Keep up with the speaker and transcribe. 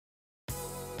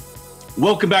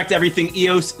Welcome back to Everything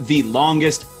EOS, the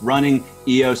longest running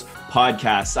EOS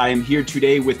podcast. I am here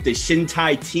today with the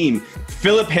Chintai team.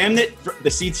 Phillip Hamnett, the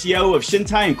CTO of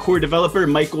Chintai, and core developer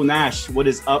Michael Nash. What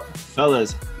is up,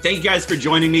 fellas? Thank you guys for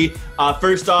joining me.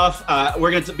 First off,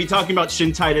 we're going to be talking about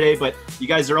Chintai today, but you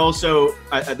guys are also,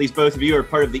 at least both of you, are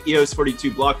part of the EOS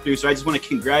 42 block through. So I just want to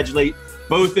congratulate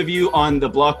both of you on the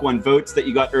Block.One votes that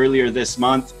you got earlier this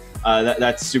month.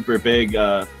 That's super big.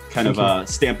 Kind of a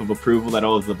stamp of approval that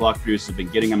all of the block throughs have been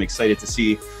getting. I'm excited to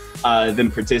see them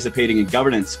participating in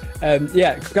governance.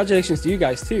 Yeah, congratulations to you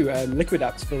guys too.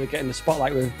 LiquidApps for getting the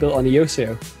spotlight with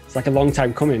BuiltOnEOSIO. It's like a long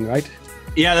time coming, right?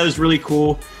 Yeah, that was really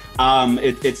cool.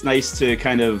 It's nice to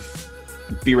kind of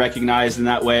be recognized in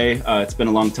that way. It's been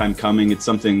a long time coming. It's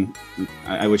something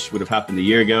I wish would have happened a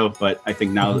year ago, but I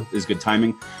think now is good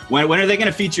timing. When are they going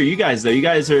to feature you guys, though? You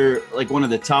guys are like one of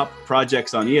the top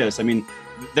projects on EOS. I mean,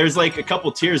 there's like a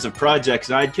couple tiers of projects,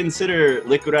 and I'd consider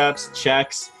LiquidApps,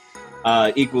 CHEX,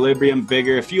 Equilibrium,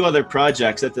 Vigor, a few other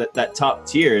projects at that top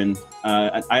tier, and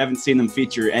I haven't seen them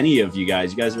feature any of you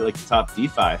guys. You guys are like the top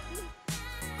DeFi.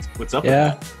 What's up with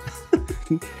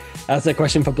that? That's a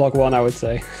question for Block.One, I would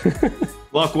say.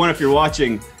 Block.One, if you're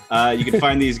watching, you can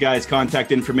find these guys'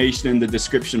 contact information in the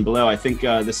description below. I think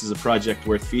this is a project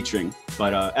worth featuring.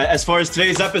 But as far as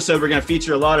today's episode, we're going to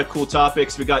feature a lot of cool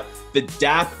topics. We got the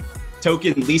DAPP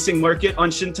token leasing market on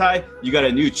Chintai. You got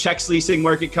a new CHEX leasing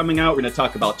market coming out. We're going to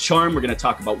talk about Charm. We're going to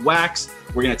talk about WAX.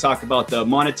 We're going to talk about the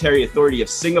Monetary Authority of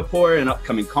Singapore, an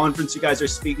upcoming conference you guys are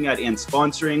speaking at and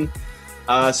sponsoring.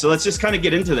 So let's just kind of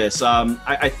get into this.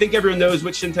 I think everyone knows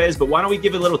what Chintai is, but why don't we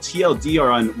give a little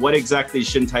TLDR on what exactly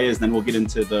Chintai is, and then we'll get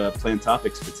into the planned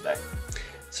topics for today.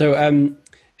 So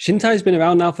Chintai has been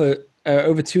around now for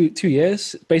over two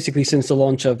years, basically since the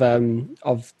launch of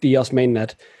the EOS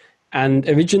mainnet. And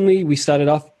originally, we started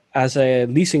off as a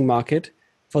leasing market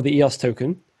for the EOS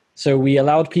token. So we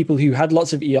allowed people who had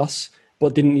lots of EOS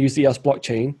but didn't use the EOS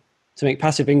blockchain to make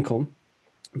passive income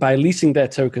by leasing their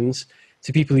tokens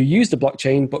to people who used the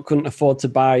blockchain but couldn't afford to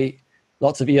buy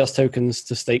lots of EOS tokens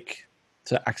to stake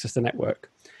to access the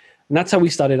network. And that's how we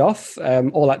started off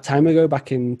all that time ago,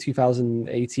 back in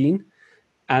 2018.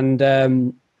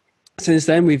 And since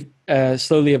then, we've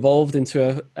slowly evolved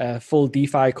into a full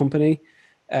DeFi company.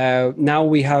 Now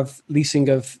we have leasing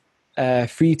of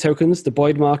free tokens, the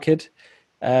Boyd market.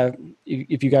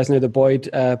 If you guys know the Boyd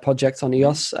project on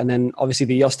EOS, and then obviously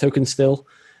the EOS token still,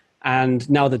 and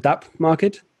now the DAPP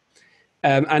market.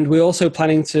 And we're also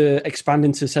planning to expand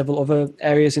into several other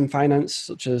areas in finance,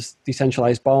 such as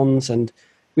decentralized bonds, and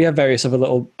we have various other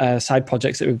little side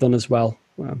projects that we've done as well,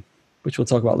 which we'll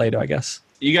talk about later, I guess.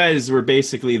 You guys were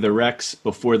basically the Rex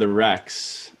before the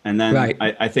Rex. And then right.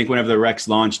 I think whenever the Rex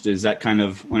launched, is that kind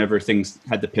of whenever things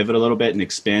had to pivot a little bit and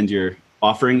expand your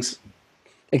offerings?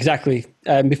 Exactly.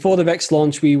 Before the Rex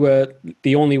launch, we were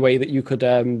the only way that you could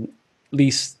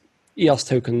lease EOS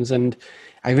tokens. And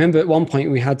I remember at one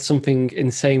point we had something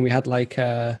insane. We had like,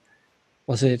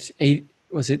 was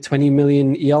it 20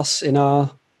 million EOS in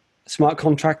our smart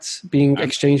contracts being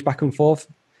exchanged back and forth?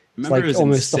 It's like it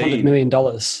almost insane. $100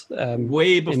 million.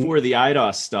 Way before the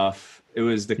IDOS stuff. It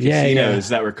was the casinos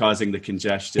that were causing the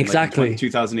congestion. Exactly. Like in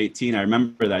 2018, I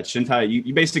remember that. Chintai,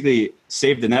 you basically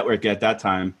saved the network at that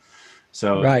time.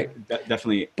 So right.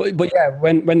 Definitely. But yeah,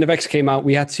 when the Rex came out,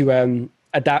 we had to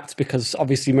adapt because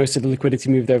obviously most of the liquidity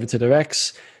moved over to the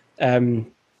Rex. And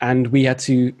we had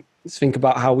to think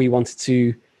about how we wanted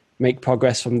to make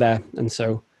progress from there. And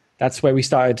so that's where we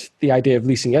started the idea of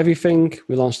leasing everything.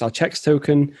 We launched our CHEX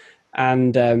token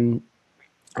and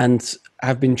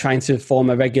have been trying to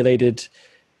form a regulated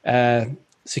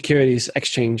securities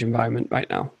exchange environment right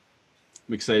now.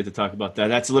 I'm excited to talk about that.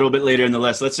 That's a little bit later in the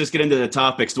list. Let's just get into the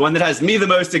topics. The one that has me the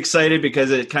most excited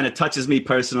because it kind of touches me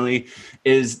personally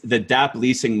is the DAPP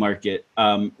leasing market.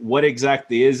 What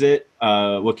exactly is it?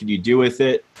 What can you do with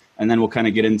it? And then we'll kind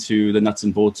of get into the nuts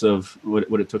and bolts of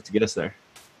what it took to get us there.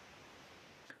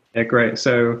 Yeah, great.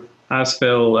 So as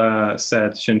Phil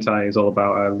said, Chintai is all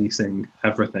about leasing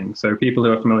everything. So people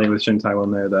who are familiar with Chintai will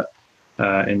know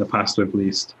that in the past we've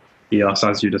leased EOS,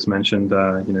 as you just mentioned,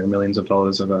 millions of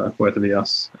dollars of worth of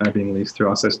EOS being leased through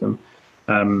our system.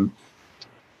 And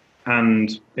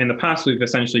in the past, we've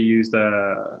essentially used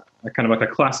a kind of like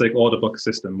a classic order book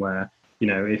system where,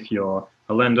 if you're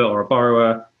a lender or a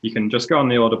borrower, you can just go on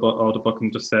the order book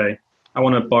and just say, I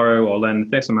want to borrow or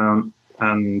lend this amount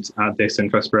and at this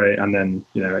interest rate, and then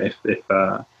if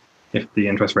the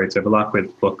interest rates overlap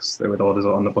with orders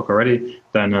on the book already,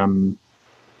 then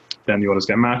the orders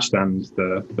get matched and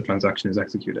the transaction is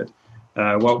executed.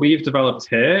 What we've developed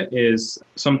here is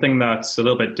something that's a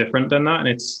little bit different than that, and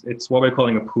it's what we're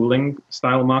calling a pooling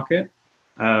style market.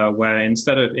 where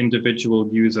instead of individual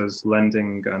users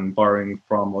lending and borrowing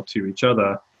from or to each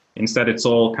other, instead it's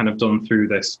all kind of done through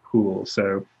this pool.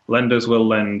 So lenders will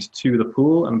lend to the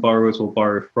pool and borrowers will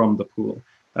borrow from the pool.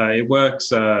 It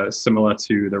works similar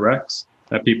to the REX.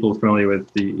 People familiar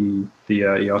with the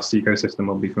EOS ecosystem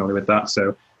will be familiar with that.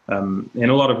 So in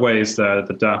a lot of ways,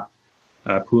 the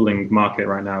DAPP pooling market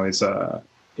right now is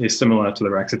similar to the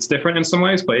REX. It's different in some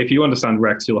ways, but if you understand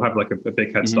REX, you'll have like a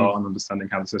big head start on understanding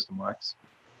how the system works.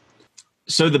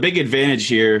 So the big advantage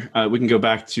here, we can go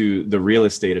back to the real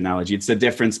estate analogy. It's the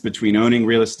difference between owning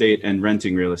real estate and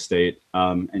renting real estate,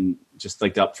 and just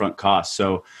like the upfront costs.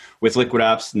 So with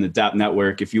LiquidApps and the DAPP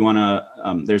network, if you want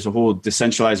to, there's a whole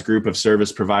decentralized group of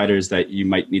service providers that you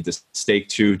might need to stake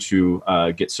to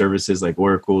get services like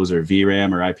oracles or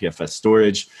VRAM or IPFS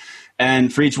storage.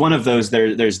 And for each one of those,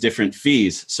 there's different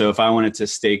fees. So if I wanted to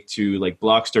stake to like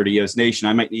Block.EOS Nation,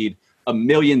 I might need 1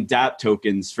 million DAPP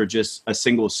tokens for just a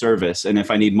single service. And if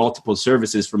I need multiple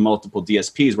services for multiple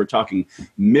DSPs, we're talking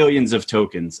millions of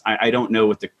tokens. I don't know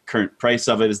what the current price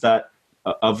of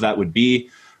that would be,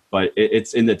 but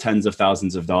it's in the tens of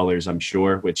thousands of dollars, I'm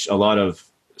sure, which a lot of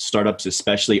startups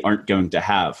especially aren't going to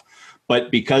have.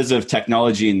 But because of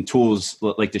technology and tools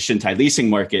like the Chintai leasing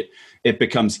market, it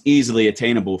becomes easily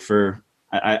attainable for,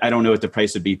 I don't know what the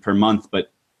price would be per month,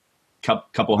 but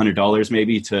couple $100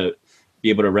 maybe to be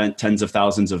able to rent tens of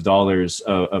thousands of dollars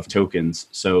of tokens.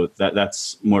 So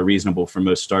that's more reasonable for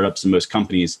most startups and most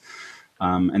companies.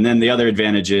 And then the other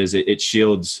advantage is it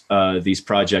shields these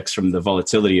projects from the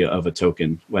volatility of a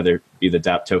token, whether it be the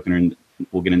DAPP token or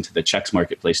we'll get into the CHEX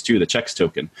marketplace too, the CHEX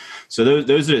token. So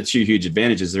those are the two huge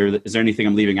advantages. Is there anything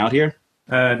I'm leaving out here?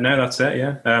 No, that's it.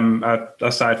 Yeah.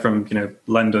 Aside from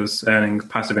lenders earning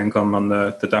passive income on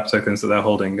the DAPP tokens that they're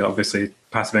holding, obviously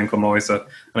passive income always an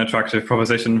attractive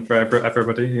proposition for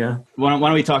everybody. Yeah. Why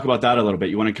don't we talk about that a little bit?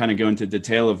 You want to kind of go into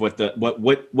detail of what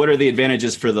are the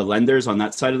advantages for the lenders on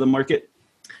that side of the market?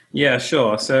 Yeah,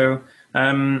 sure. So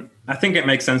I think it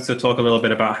makes sense to talk a little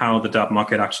bit about how the DAPP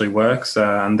market actually works,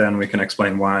 and then we can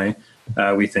explain why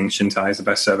we think Chintai is the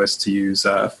best service to use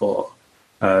for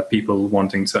people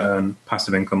wanting to earn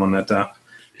passive income on their DAPP.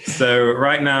 So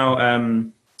right now,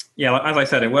 as I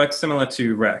said, it works similar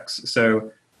to REX.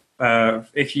 So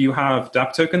if you have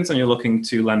DAPP tokens and you're looking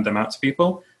to lend them out to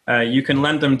people, you can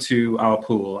lend them to our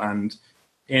pool. And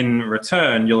in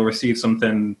return, you'll receive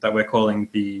something that we're calling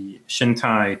the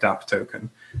Chintai DAPP token.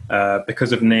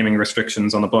 Because of naming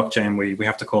restrictions on the blockchain, we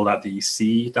have to call that the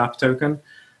CDAPP token.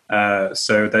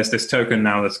 So there's this token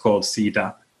now that's called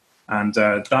CDAPP. And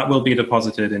that will be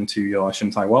deposited into your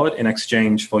Chintai wallet in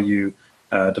exchange for you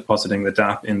depositing the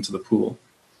DAPP into the pool.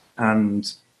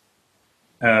 And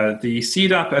the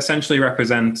CDAPP essentially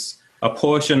represents a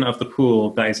portion of the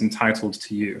pool that is entitled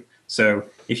to you. So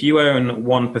if you own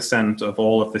 1% of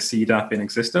all of the CDAPP in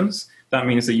existence, that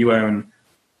means that you own,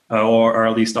 or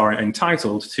at least are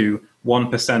entitled to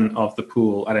 1% of the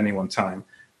pool at any one time.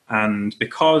 And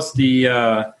because the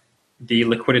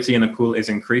liquidity in the pool is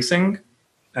increasing,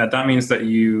 that means that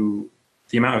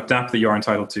the amount of DAPP that you're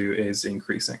entitled to is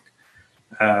increasing.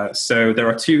 So there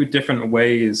are two different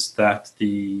ways that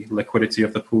the liquidity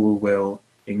of the pool will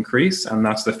increase. And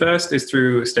that's the first is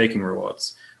through staking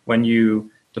rewards. When you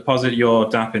deposit your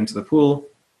DAPP into the pool,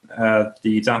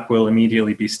 the DAPP will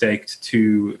immediately be staked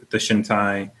to the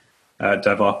Chintai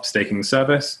DevOps staking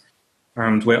service.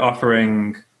 And we're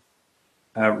offering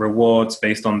rewards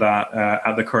based on that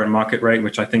at the current market rate,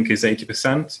 which I think is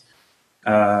 80%.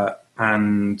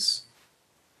 And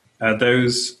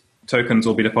those tokens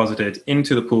will be deposited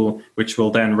into the pool, which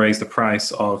will then raise the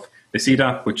price of the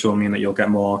CDAPP, which will mean that you'll get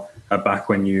more back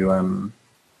when you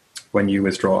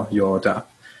withdraw your DAPP.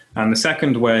 And the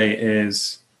second way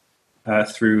is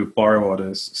through borrow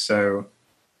orders. So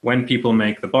when people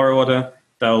make the borrow order,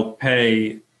 they'll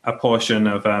pay a portion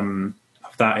of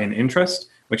that in interest,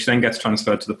 which then gets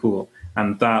transferred to the pool.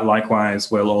 And that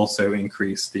likewise will also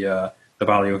increase the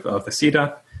value of the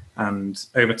CDAPP. And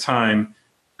over time,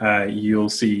 you'll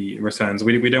see returns.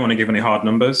 We don't want to give any hard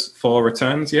numbers for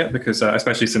returns yet, because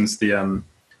especially since the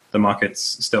market's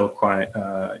still quite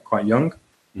young.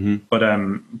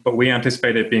 Mm-hmm. But we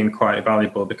anticipate it being quite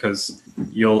valuable because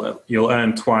you'll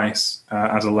earn twice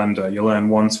as a lender. You'll earn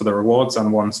once for the rewards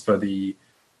and once for the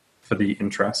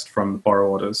interest from the borrow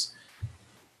orders.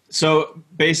 So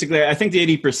basically, I think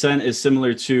the 80% is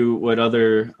similar to what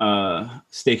other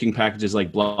staking packages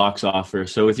like Blocks offer.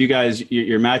 So with you guys,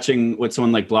 you're matching what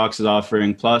someone like Blocks is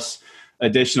offering, plus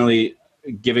additionally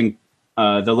giving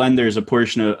the lenders a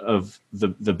portion of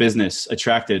the business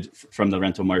attracted from the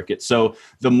rental market. So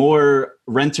the more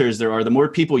renters there are, the more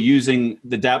people using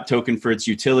the DAPP token for its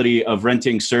utility of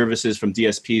renting services from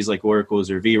DSPs like Oracle's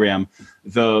or VRAM,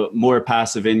 the more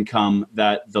passive income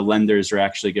that the lenders are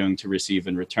actually going to receive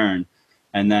in return.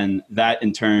 And then that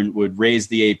in turn would raise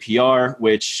the APR,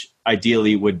 which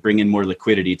ideally would bring in more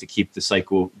liquidity to keep the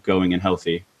cycle going and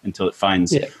healthy until it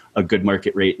finds a good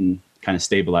market rate and kind of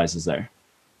stabilizes there.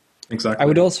 Exactly. I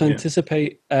would also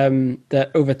anticipate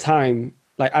that over time,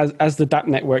 like as the DAPP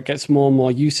network gets more and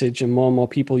more usage and more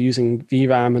people using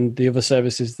VRAM and the other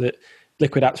services that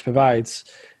LiquidApps provides,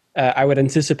 I would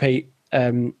anticipate more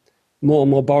and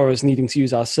more borrowers needing to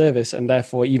use our service, and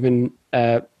therefore even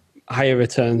higher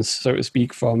returns, so to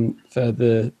speak, for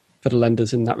the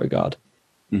lenders in that regard.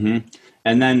 Mm-hmm.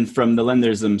 And then from the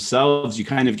lenders themselves, you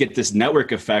kind of get this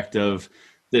network effect of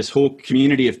this whole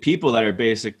community of people that are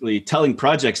basically telling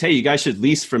projects, hey, you guys should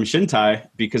lease from Chintai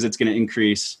because it's going to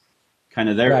increase kind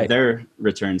of their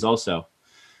returns also.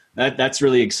 That's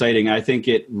really exciting. I think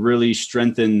it really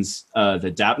strengthens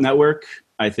the DAPP network.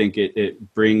 I think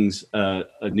it brings a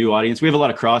new audience. We have a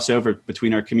lot of crossover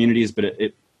between our communities, but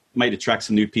it might attract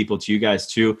some new people to you guys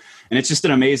too. And it's just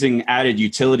an amazing added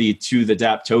utility to the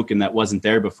DAPP token that wasn't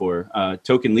there before.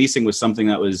 Token leasing was something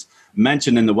that was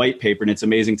mentioned in the white paper, and it's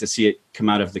amazing to see it come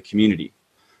out of the community.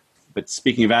 But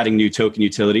speaking of adding new token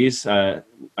utilities, I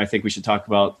think we should talk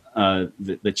about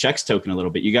the CHEX token a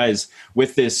little bit. You guys,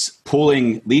 with this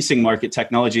pooling leasing market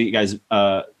technology, you guys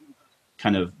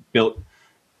kind of built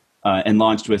and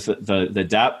launched with the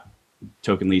DAPP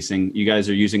token leasing. You guys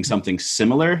are using something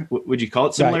similar. Would you call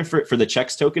it similar for the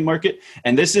CHEX token market?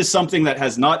 And this is something that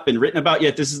has not been written about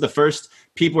yet. This is the first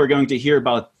people are going to hear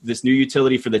about this new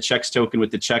utility for the CHEX token with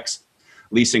the CHEX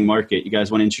leasing market. You guys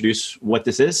want to introduce what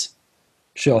this is?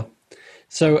 Sure.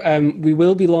 So we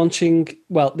will be launching,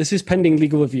 well, this is pending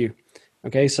legal review.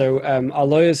 Okay, so our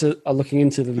lawyers are looking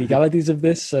into the legalities of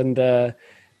this, and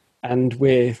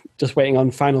we're just waiting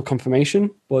on final confirmation.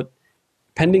 But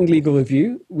pending legal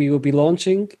review, we will be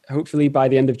launching, hopefully by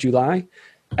the end of July,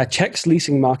 a CHEX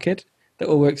leasing market that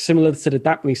will work similar to the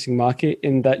DAPP leasing market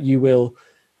in that you will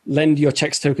lend your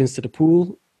CHEX tokens to the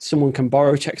pool. Someone can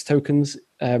borrow CHEX tokens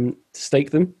to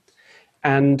stake them.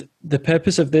 And the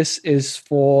purpose of this is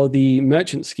for the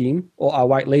merchant scheme or our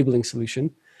white labeling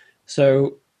solution.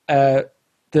 So the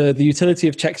utility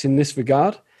of CHEX in this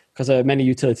regard, because there are many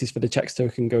utilities for the CHEX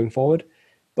token going forward.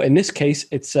 But in this case,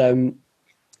 it's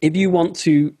if you want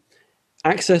to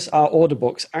access our order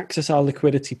books, access our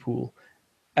liquidity pool,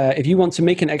 if you want to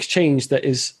make an exchange that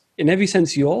is in every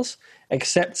sense yours,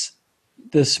 except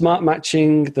the smart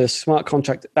matching, the smart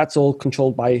contract, that's all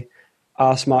controlled by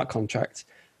our smart contract.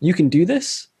 You can do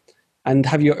this and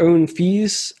have your own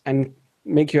fees and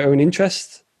make your own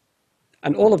interest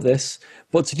and all of this.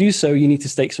 But to do so, you need to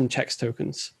stake some CHEX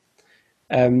tokens.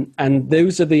 And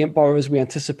those are the borrowers we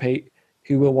anticipate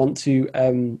who will want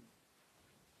to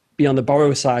be on the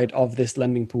borrower side of this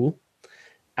lending pool.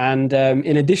 And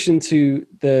in addition to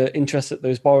the interest that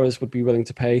those borrowers would be willing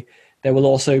to pay, there will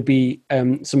also be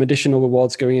some additional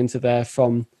rewards going into there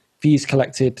from fees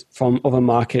collected from other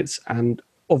markets and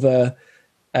other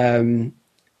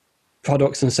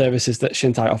products and services that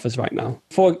Chintai offers right now.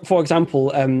 For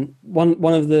example,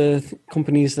 one of the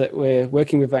companies that we're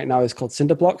working with right now is called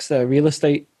Cinderblocks. They're a real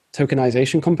estate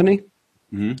tokenization company.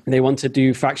 Mm-hmm. They want to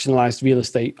do fractionalized real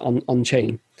estate on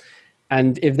chain.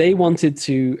 And if they wanted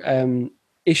to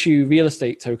issue real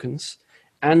estate tokens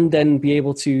and then be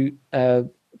able to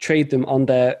trade them on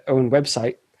their own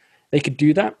website, they could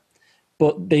do that.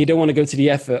 But they don't want to go to the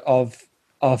effort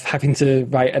of having to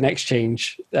write an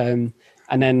exchange.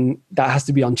 And then that has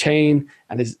to be on chain.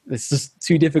 And it's just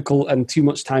too difficult and too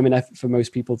much time and effort for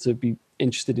most people to be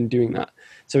interested in doing that.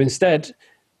 So instead,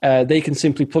 they can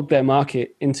simply plug their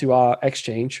market into our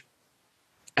exchange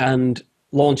and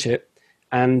launch it.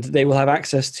 And they will have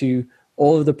access to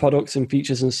all of the products and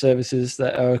features and services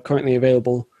that are currently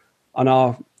available on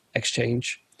our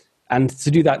exchange. And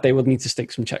to do that, they will need to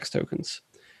stake some CHEX tokens.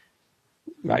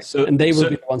 Right. And they will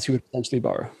be the ones who would potentially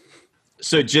borrow.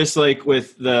 So just like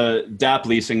with the DAPP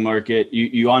leasing market,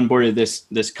 you onboarded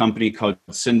this company called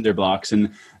Cinderblocks.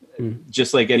 And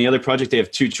just like any other project, they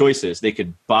have two choices. They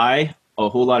could buy a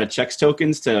whole lot of CHEX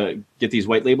tokens to get these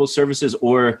white label services,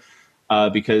 or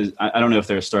because I don't know if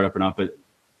they're a startup or not, but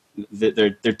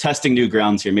they're testing new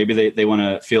grounds here. Maybe they want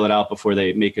to feel it out before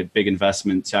they make a big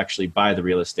investment to actually buy the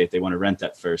real estate. They want to rent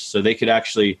that first. So they could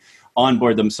actually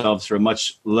onboard themselves for a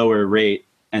much lower rate,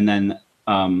 and then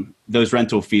those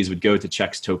rental fees would go to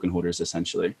CHEX token holders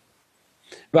essentially.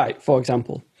 Right, for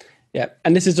example. Yeah,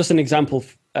 and this is just an example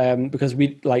because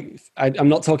I'm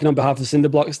not talking on behalf of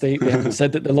Cinderblocks. They haven't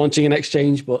said that they're launching an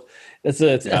exchange, but it's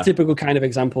a typical kind of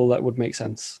example that would make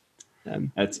sense.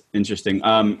 That's interesting.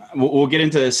 We'll get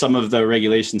into some of the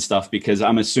regulation stuff because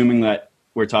I'm assuming that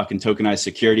we're talking tokenized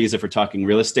securities if we're talking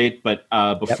real estate. But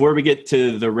before we get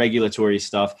to the regulatory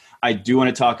stuff, I do want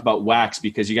to talk about WAX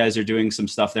because you guys are doing some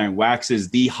stuff there. And WAX is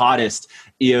the hottest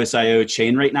EOS.io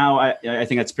chain right now. I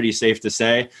think that's pretty safe to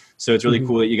say. So it's really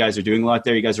cool that you guys are doing a lot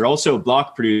there. You guys are also a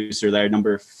block producer there,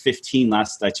 number 15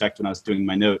 last I checked when I was doing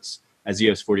my notes as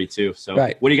EOS 42. So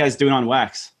what are you guys doing on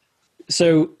WAX?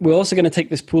 So we're also going to take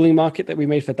this pooling market that we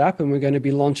made for DAPP and we're going to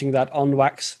be launching that on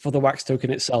WAX for the WAX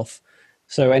token itself.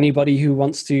 So anybody who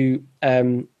wants to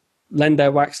lend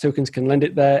their WAX tokens can lend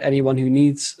it there. Anyone who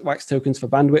needs WAX tokens for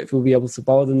bandwidth will be able to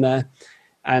borrow them there.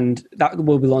 And that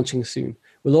will be launching soon.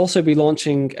 We'll also be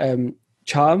launching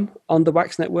Charm on the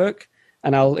WAX network.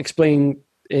 And I'll explain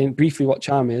briefly what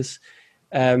Charm is.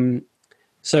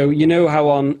 So you know how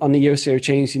on the EOSIO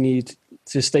chains you need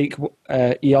to stake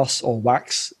EOS or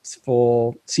WAX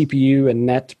for CPU and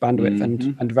net bandwidth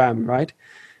and RAM, right?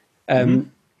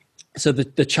 So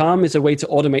the Charm is a way to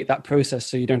automate that process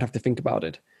so you don't have to think about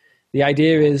it. The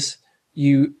idea is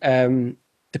you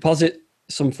deposit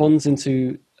some funds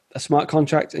into a smart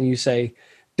contract and you say,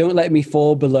 don't let me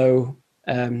fall below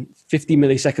 50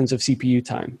 milliseconds of CPU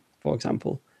time, for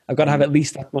example. I've got to have at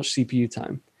least that much CPU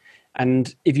time.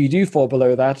 And if you do fall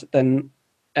below that, then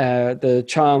the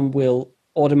Charm will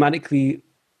automatically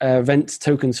rent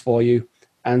tokens for you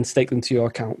and stake them to your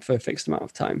account for a fixed amount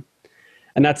of time.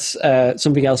 And that's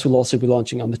something else we'll also be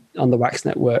launching on the WAX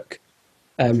network,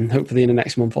 hopefully in the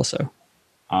next month or so.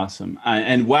 Awesome.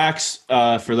 And WAX,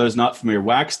 for those not familiar,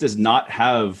 WAX does not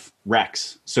have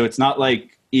REX. So it's not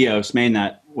like EOS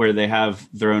mainnet where they have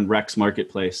their own REX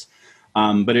marketplace.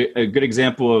 But a good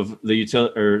example of the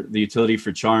utility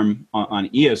for Charm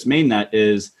on EOS mainnet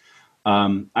is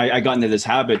I got into this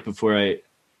habit before I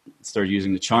started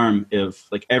using the Charm.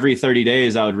 If like every 30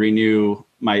 days I would renew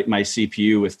my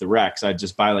CPU with the REX. I'd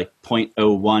just buy like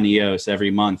 0.01 EOS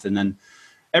every month. And then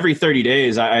every 30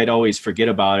 days I'd always forget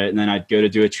about it. And then I'd go to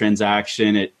do a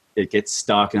transaction. It gets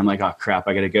stuck and I'm like, oh crap,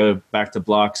 I got to go back to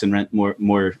blocks and rent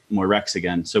more REX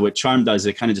again. So what Charm does,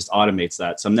 it kind of just automates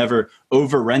that. So I'm never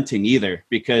over renting either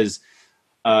because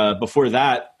before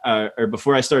that, or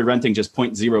before I started renting just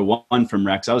 0.01 from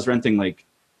REX, I was renting like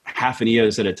half an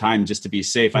EOS at a time just to be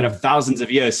safe. I'd have thousands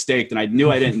of EOS staked and I knew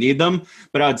I didn't need them,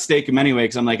 but I would stake them anyway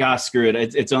because I'm like, screw it.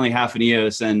 It's only half an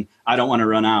EOS and I don't want to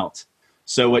run out.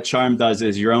 So what Charm does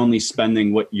is you're only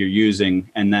spending what you're using,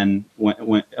 and then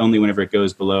only whenever it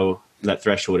goes below that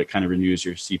threshold, it kind of renews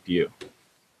your CPU.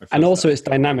 And also it's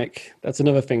dynamic. That's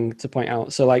another thing to point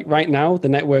out. So like right now, the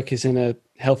network is in a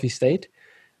healthy state,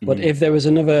 but if there was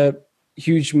another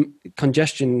huge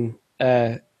congestion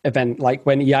event, like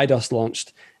when EIDOS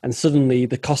launched, and suddenly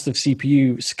the cost of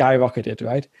CPU skyrocketed,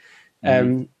 right?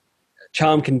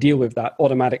 Charm can deal with that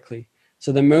automatically.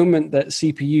 So the moment that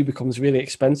CPU becomes really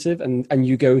expensive and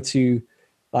you go to,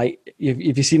 like,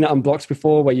 if you've seen that on blocks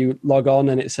before where you log on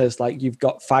and it says like you've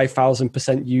got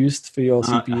 5,000% used for your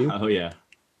CPU. Oh yeah.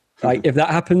 Like if that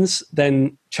happens,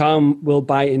 then Charm will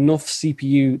buy enough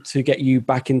CPU to get you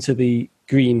back into the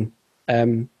green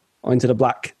or into the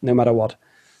black, no matter what,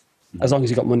 as long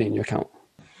as you've got money in your account.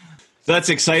 So that's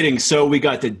exciting. So we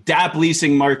got the DAPP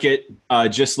leasing market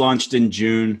just launched in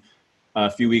June. A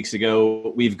few weeks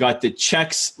ago. We've got the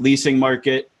CHEX leasing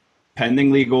market pending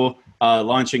legal,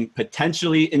 launching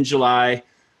potentially in July.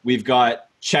 We've got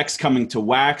CHEX coming to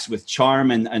WAX with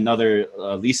Charm and another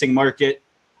leasing market.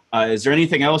 Is there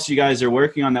anything else you guys are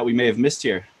working on that we may have missed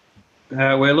here?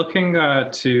 We're looking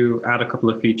to add a couple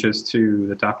of features to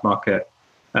the DAPP market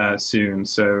soon.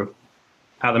 So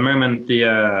at the moment, the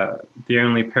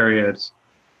only period,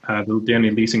 the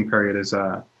only leasing period is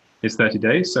 30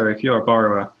 days. So if you're a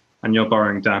borrower and you're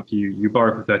borrowing DAPP, you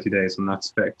borrow for 30 days and that's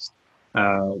fixed.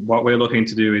 What we're looking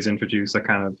to do is introduce a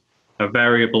kind of a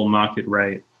variable market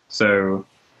rate. So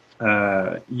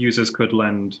users could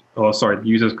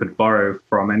borrow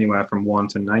from anywhere from 1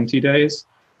 to 90 days.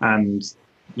 And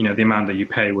the amount that you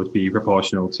pay would be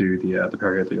proportional to the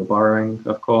period that you're borrowing,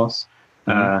 of course.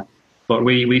 But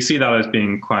we see that as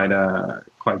being quite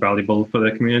valuable for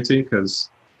the community because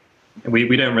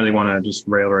we don't really want to just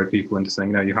railroad people into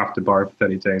saying, no, you have to borrow for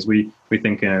 30 days. We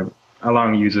think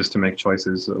allowing users to make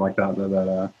choices like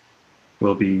that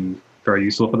will be very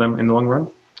useful for them in the long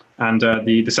run. And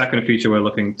the second feature we're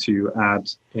looking to add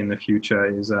in the future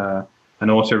is an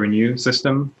auto-renew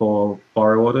system for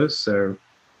borrow orders. So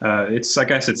I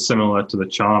guess it's similar to the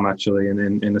Charm actually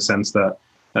in the sense that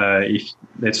if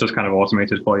it's just kind of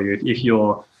automated for you. If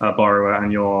you're a borrower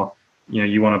and you're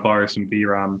you want to borrow some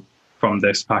VRAM from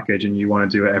this package and you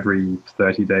want to do it every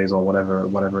 30 days or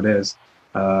whatever it is,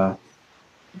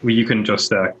 you can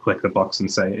just click the box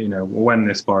and say, when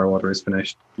this borrow order is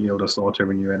finished, you'll just auto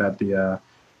renew it at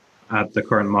the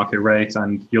current market rate,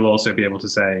 and you'll also be able to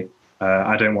say,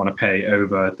 I don't want to pay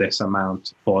over this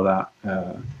amount for that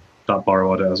borrow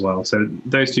order as well. So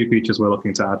those two features we're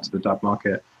looking to add to the DAPP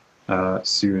market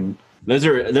soon. Those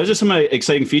are some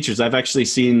exciting features. I've actually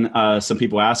seen some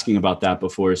people asking about that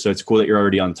before, so it's cool that you're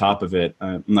already on top of it.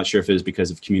 I'm not sure if it was because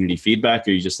of community feedback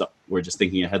or we're just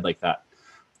thinking ahead like that.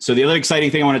 So the other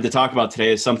exciting thing I wanted to talk about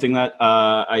today is something that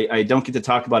I don't get to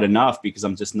talk about enough because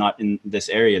I'm just not in this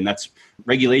area, and that's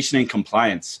regulation and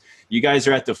compliance. You guys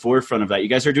are at the forefront of that. You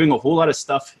guys are doing a whole lot of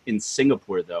stuff in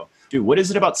Singapore, though. Dude, what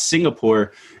is it about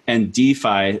Singapore and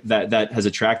DeFi that has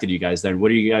attracted you guys there?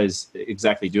 What are you guys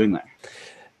exactly doing there?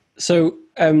 So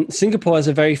Singapore has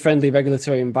a very friendly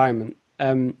regulatory environment.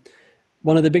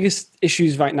 One of the biggest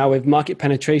issues right now with market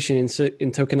penetration in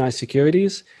tokenized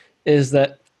securities is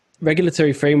that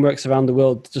regulatory frameworks around the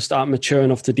world just aren't mature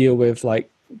enough to deal with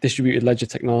like distributed ledger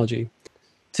technology.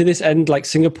 To this end, like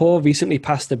Singapore recently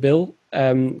passed a bill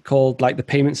called like the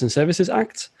Payments and Services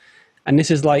Act. And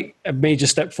this is like a major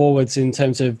step forwards in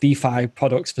terms of DeFi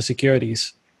products for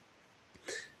securities.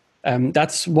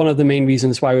 That's one of the main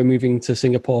reasons why we're moving to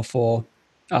Singapore for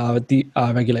our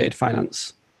regulated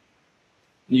finance.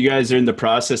 You guys are in the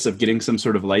process of getting some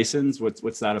sort of license.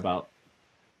 What's that about?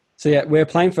 So yeah, we're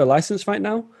applying for a license right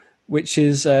now, which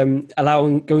is going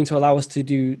to allow us to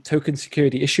do token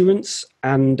security issuance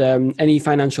and any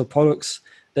financial products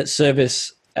that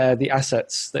service the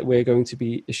assets that we're going to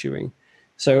be issuing.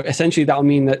 So essentially, that will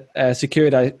mean that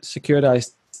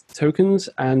securitized tokens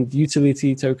and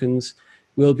utility tokens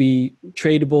will be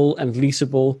tradable and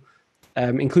leasable,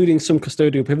 including some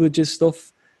custodial privileges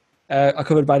stuff are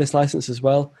covered by this license as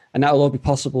well. And that will all be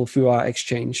possible through our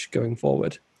exchange going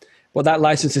forward. But that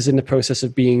license is in the process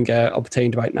of being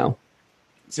obtained right now.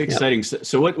 It's exciting. Yeah.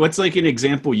 So what's like an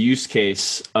example use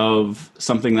case of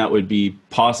something that would be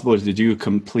possible to do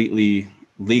completely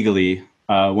legally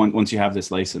once you have this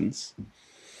license?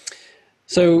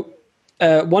 So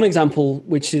one example,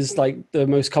 which is like the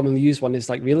most commonly used one, is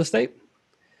like real estate.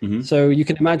 Mm-hmm. So you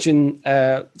can imagine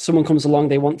someone comes along,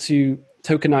 they want to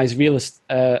tokenize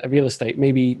real estate,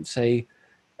 maybe say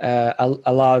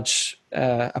a large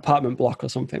apartment block or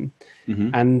something. Mm-hmm.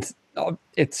 And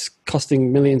it's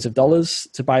costing millions of dollars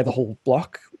to buy the whole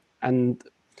block. And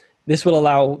this will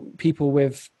allow people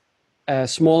with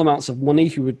small amounts of money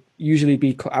who would usually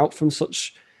be cut out from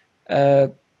such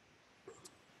a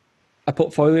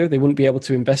portfolio. They wouldn't be able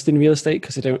to invest in real estate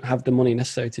because they don't have the money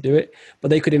necessary to do it. But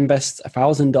they could invest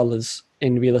 $1,000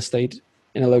 in real estate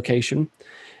in a location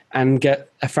and get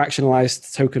a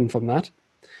fractionalized token from that.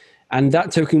 And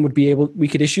that token we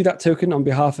could issue that token on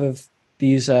behalf of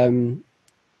these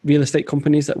real estate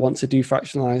companies that want to do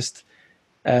fractionalized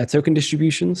token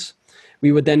distributions.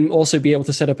 We would then also be able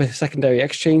to set up a secondary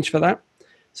exchange for that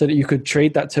so that you could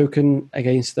trade that token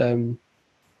against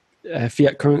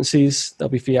fiat currencies. There'll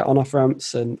be fiat on-off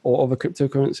ramps or other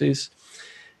cryptocurrencies.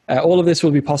 All of this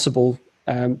will be possible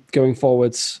going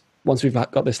forwards once we've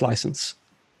got this license.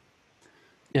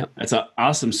 Yeah, that's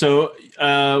awesome. So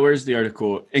where's the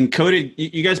article? Encoded,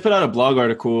 you guys put out a blog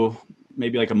article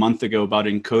maybe like a month ago about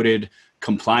encoded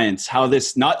compliance, how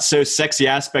this not so sexy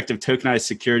aspect of tokenized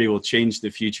security will change the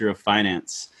future of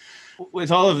finance. With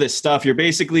all of this stuff, you're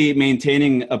basically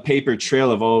maintaining a paper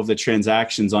trail of all of the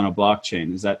transactions on a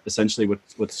blockchain. Is that essentially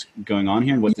what's going on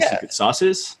here and what the secret sauce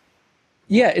is?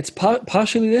 Yeah, it's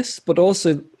partially this, but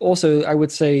also I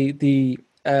would say the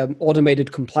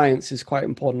automated compliance is quite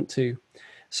important too.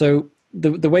 So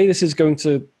the way this is going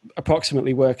to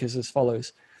approximately work is as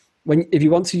follows. If you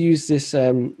want to use this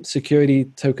security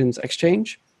tokens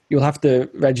exchange, you'll have to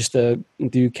register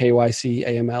and do KYC,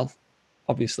 AML,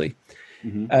 obviously.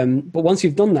 Mm-hmm. But once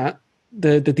you've done that,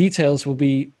 the details will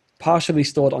be partially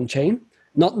stored on chain.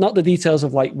 Not the details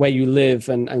of like where you live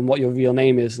and what your real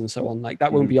name is and so on. Like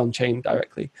that won't be on chain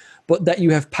directly, but that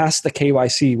you have passed the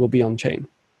KYC will be on chain,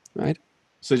 right?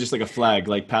 So just like a flag,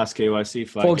 like past KYC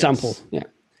flag. For example, yeah.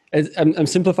 I'm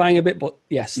simplifying a bit, but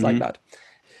yes, like that.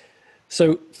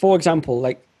 So for example,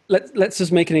 like let's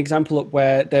just make an example up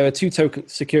where there are two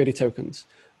security tokens.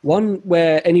 One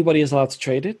where anybody is allowed to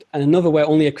trade it, and another where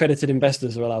only accredited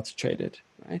investors are allowed to trade it,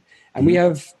 right? And we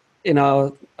have in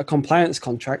a compliance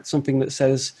contract something that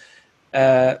says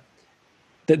that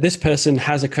this person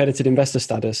has accredited investor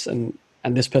status and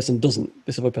this person doesn't,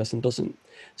 this other person doesn't.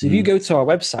 So if you go to our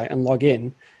website and log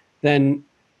in, then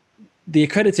the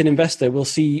accredited investor will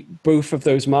see both of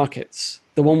those markets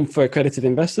the one for accredited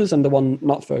investors and the one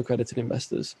not for accredited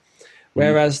investors.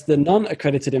 Whereas the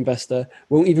non-accredited investor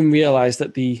won't even realize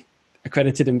that the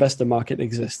accredited investor market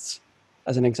exists,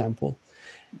 as an example.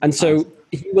 And so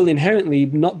he will inherently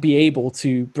not be able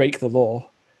to break the law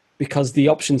because the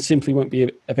option simply won't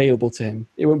be available to him.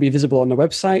 It won't be visible on the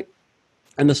website,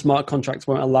 and the smart contracts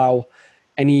won't allow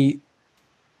any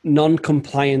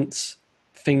non-compliant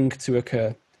thing to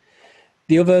occur.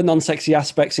 The other non-sexy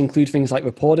aspects include things like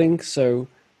reporting, so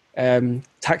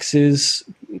taxes,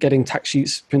 getting tax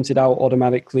sheets printed out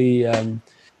automatically,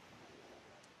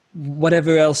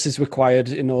 whatever else is required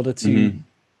in order to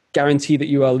guarantee that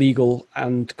you are legal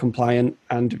and compliant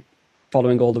and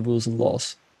following all the rules and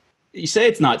laws. You say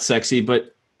it's not sexy,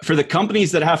 but for the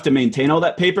companies that have to maintain all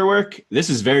that paperwork, this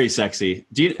is very sexy.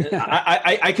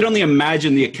 I can only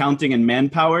imagine the accounting and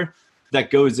manpower that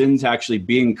goes into actually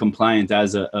being compliant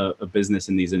as a business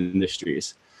in these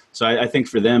industries. So I think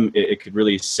for them, it could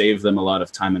really save them a lot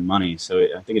of time and money. So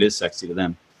I think it is sexy to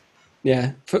them.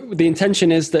 Yeah. The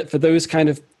intention is that for those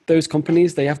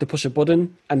companies, they have to push a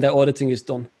button and their auditing is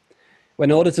done.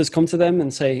 When auditors come to them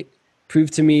and say,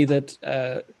 prove to me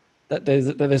that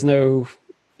there's no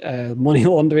money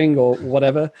laundering or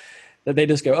whatever, that they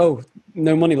just go, oh,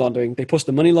 no money laundering. They push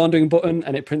the money laundering button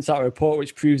and it prints out a report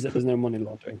which proves that there's no money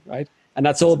laundering, right? And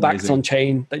that's all backed on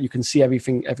chain, that you can see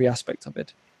everything, every aspect of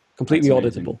it. Completely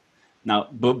auditable. Now,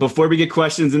 before we get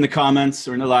questions in the comments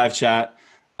or in the live chat,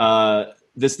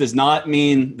 this does not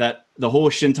mean that the whole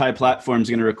Chintai platform is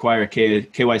going to require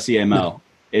KYC AML. No.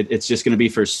 It's just going to be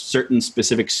for certain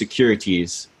specific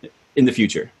securities in the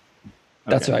future. Okay.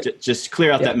 That's right. Just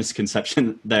clear out that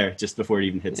misconception there just before it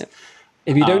even hits. Yeah.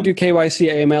 If you don't do KYC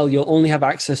AML, you'll only have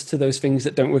access to those things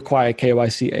that don't require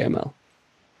KYC AML.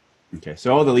 Okay,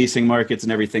 so all the leasing markets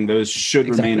and everything, those should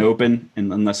remain open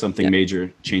unless something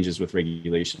major changes with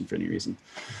regulation for any reason.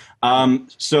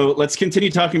 So let's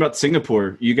continue talking about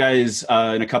Singapore. You guys,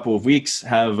 in a couple of weeks,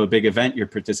 have a big event you're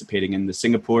participating in, the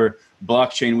Singapore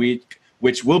Blockchain Week,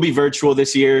 which will be virtual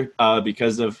this year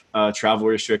because of travel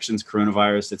restrictions,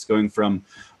 coronavirus. It's going from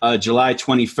July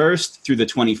 21st through the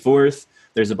 24th.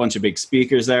 There's a bunch of big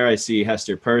speakers there. I see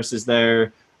Hester Peirce is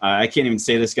there. I can't even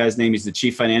say this guy's name. He's the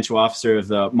Chief Financial Officer of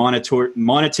the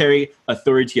Monetary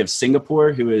Authority of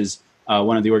Singapore, who is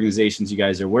one of the organizations you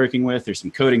guys are working with. There's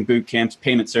some coding boot camps,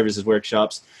 payment services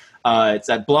workshops. It's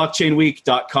at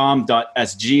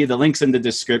blockchainweek.com.sg. The link's in the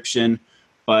description,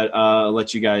 but I'll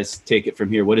let you guys take it from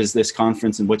here. What is this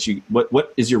conference and what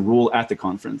is your role at the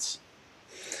conference?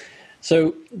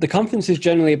 So the conference is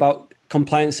generally about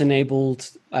compliance-enabled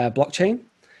blockchain.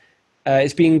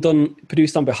 It's being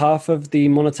produced on behalf of the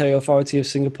Monetary Authority of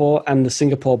Singapore and the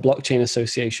Singapore Blockchain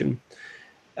Association.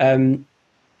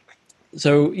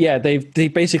 So yeah, they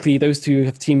basically, those two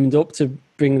have teamed up to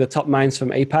bring the top minds from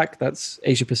APAC, that's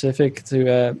Asia Pacific,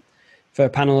 for a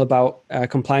panel about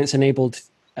compliance-enabled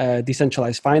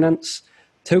decentralized finance,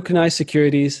 tokenized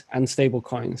securities, and stable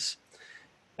coins.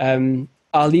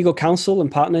 Our legal counsel and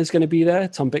partner is going to be there,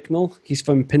 Tom Bicknell. He's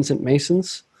from Pinsent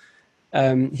Masons.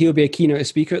 He'll be a keynote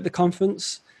speaker at the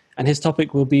conference, and his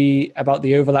topic will be about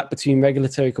the overlap between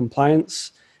regulatory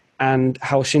compliance and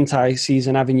how Chintai sees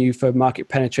an avenue for market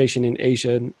penetration in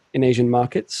Asian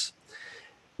markets.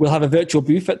 We'll have a virtual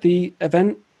booth at the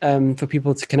event for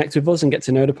people to connect with us and get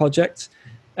to know the project.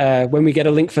 When we get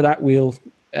a link for that, we'll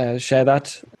share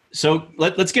that. So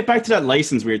let's get back to that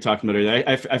license we were talking about earlier.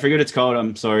 I forget what it's called.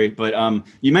 I'm sorry, but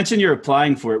you mentioned you're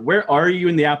applying for it. Where are you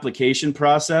in the application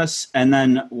process? And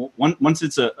then once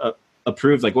it's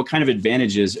approved, like what kind of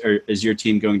advantages is your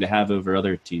team going to have over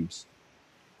other teams?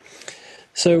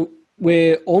 So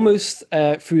we're almost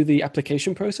through the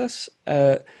application process.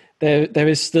 There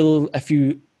is still a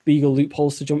few legal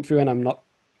loopholes to jump through, and I'm not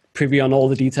privy on all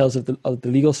the details of the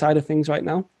legal side of things right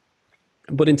now.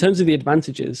 But in terms of the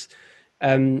advantages,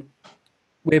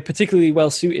 we're particularly well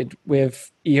suited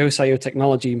with EOSIO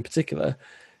technology in particular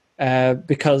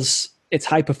because it's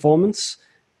high performance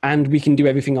and we can do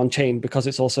everything on chain because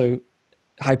it's also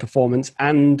high performance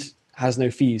and has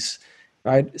no fees,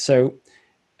 right? So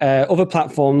other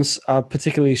platforms are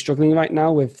particularly struggling right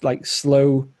now with like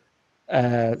slow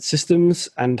systems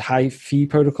and high fee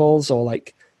protocols, or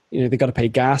like, they got to pay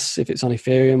gas if it's on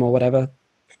Ethereum or whatever.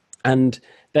 And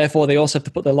therefore they also have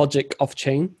to put their logic off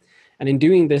chain. And in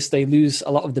doing this, they lose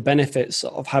a lot of the benefits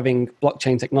of having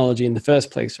blockchain technology in the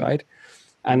first place, right?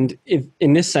 And if,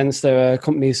 in this sense, there are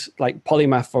companies like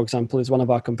Polymath, for example, is one of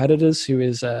our competitors who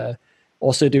is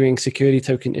also doing security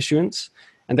token issuance.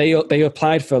 And they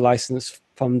applied for a license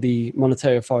from the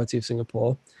Monetary Authority of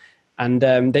Singapore. And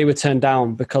they were turned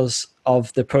down because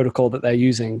of the protocol that they're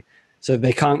using. So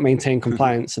they can't maintain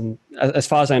compliance. And as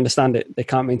far as I understand it, they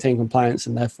can't maintain compliance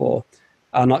and therefore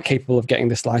are not capable of getting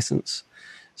this license.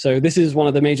 So this is one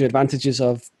of the major advantages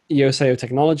of EOSIO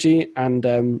technology.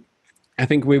 And I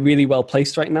think we're really well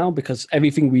placed right now because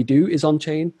everything we do is on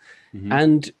chain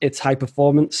and it's high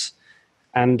performance.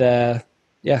 And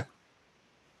yeah,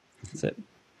 that's it.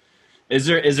 Is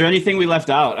there anything we left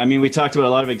out? I mean, we talked about a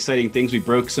lot of exciting things. We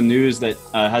broke some news that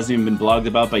hasn't even been blogged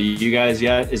about by you guys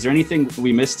yet. Is there anything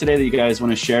we missed today that you guys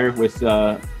want to share with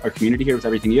our community here with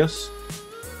Everything EOS?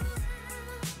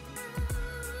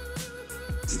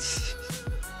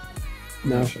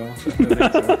 No. Sure.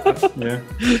 Yeah,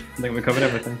 I think we covered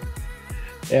everything.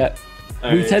 Yeah,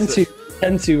 we tend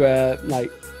to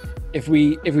like if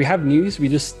we have news, we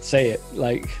just say it.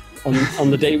 Like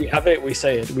on the day we have it, we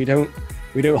say it. We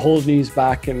don't hold news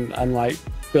back and like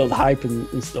build hype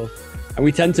and stuff. And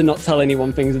we tend to not tell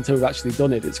anyone things until we've actually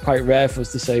done it. It's quite rare for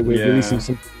us to say we're releasing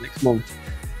something next month.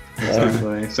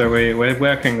 Exactly. So we're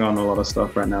working on a lot of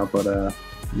stuff right now, but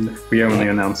we only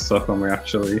announce stuff when we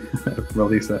actually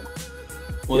release it.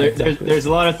 Well, there's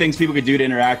a lot of things people could do to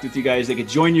interact with you guys. They could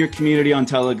join your community on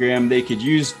Telegram. They could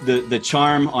use the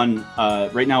charm on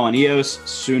right now on EOS,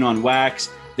 soon on WAX.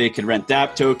 They could rent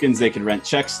DAPP tokens. They could rent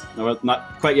checks. No,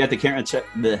 not quite yet. They can't rent check.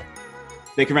 Bleh.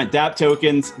 They could rent DAPP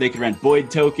tokens. They could rent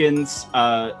Boyd tokens.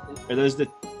 Are those the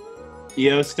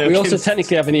EOS tokens? We also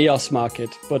technically have an EOS market,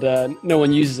 but no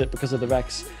one uses it because of the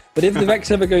REX. But if the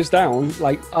REX ever goes down,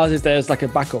 like ours is there as like a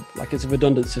backup, like it's a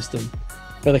redundant system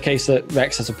for the case that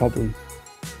REX has a problem.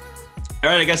 All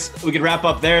right, I guess we could wrap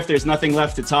up there if there's nothing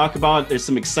left to talk about. There's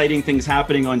some exciting things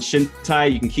happening on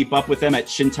Chintai. You can keep up with them at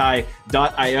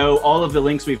chintai.io. All of the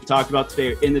links we've talked about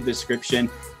today are in the description.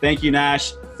 Thank you,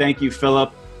 Nash. Thank you,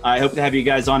 Phillip. I hope to have you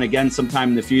guys on again sometime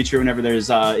in the future whenever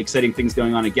there's exciting things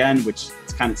going on again, which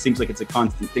kind of seems like it's a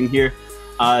constant thing here.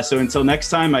 So until next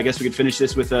time, I guess we could finish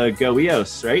this with Go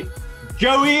EOS, right?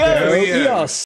 Go EOS! Go EOS!